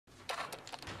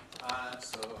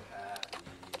so happy.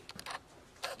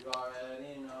 You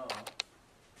already know.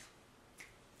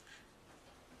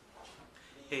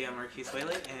 Hey, I'm Marquise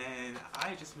Whaley, and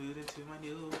I just moved into my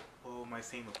new, well, my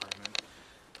same apartment,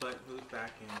 but moved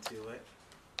back into it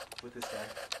with this guy.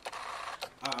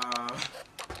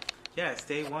 Yeah, it's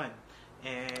day one,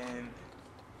 and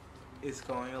it's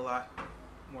going a lot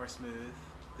more smooth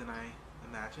than I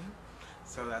imagined,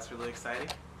 so that's really exciting.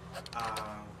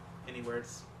 Any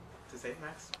words to say,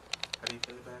 Max? How do you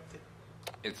feel about it?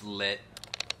 It's lit,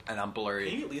 and I'm blurry.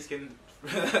 Can you at least get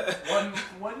one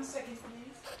second,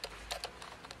 please?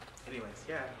 Anyways,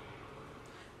 yeah.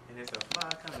 And there's a fly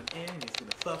coming in, and he's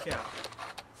gonna fuck out.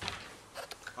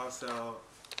 Also,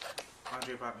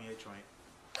 Andre bought me a joint.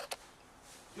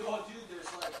 Yo, dude,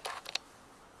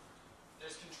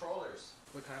 there's controllers.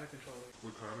 What kind of controller?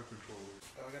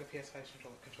 Oh, I got a PS5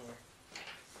 controller.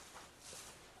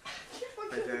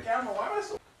 Right there. The camera, why am I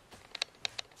so...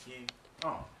 Yeah.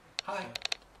 Oh, hi.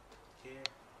 Yeah.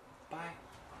 Bye.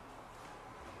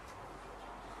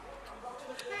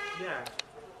 Yeah.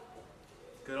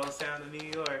 Good old sound of New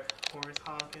York. Horns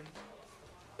honking.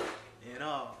 And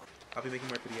all. I'll be making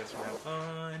more videos from now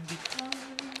on because,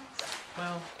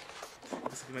 well,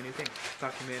 this will be my new thing.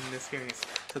 Document an experience.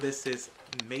 So this is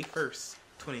May 1st,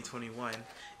 2021.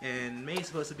 And May is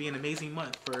supposed to be an amazing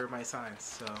month for my signs,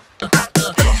 so. Hey,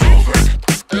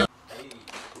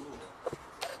 cool.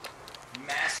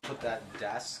 Put that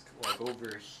desk like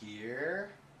over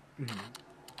here.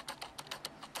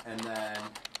 And then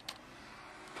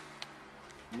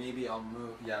maybe I'll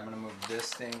move, yeah, I'm gonna move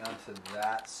this thing onto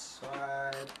that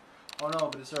side. Oh no,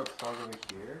 but is there a plug over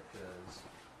here? Because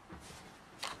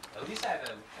at least I have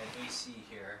an AC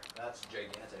here. That's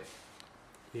gigantic.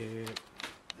 Yeah.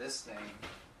 This thing.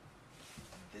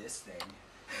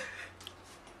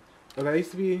 Oh, that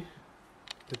used to be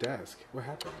the desk. What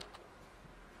happened?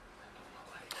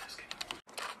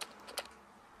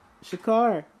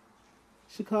 Shakar,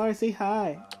 say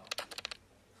hi. Wow.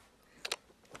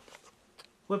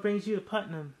 What brings you to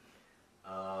Putnam?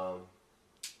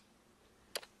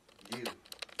 You.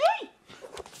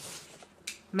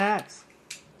 Max.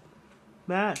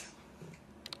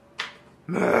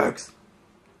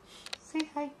 Say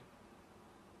hi.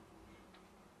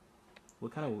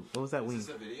 What was that wing? Is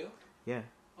this a video? Yeah.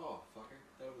 Oh, fucker.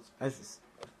 That was...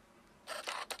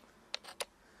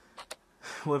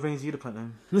 What brings you to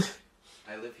Putnam?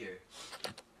 I live here.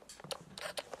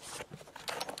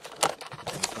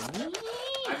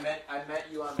 I met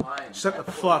you online. Shut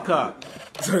the fuck up.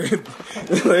 Sorry. I'm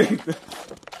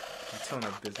telling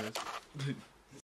our business.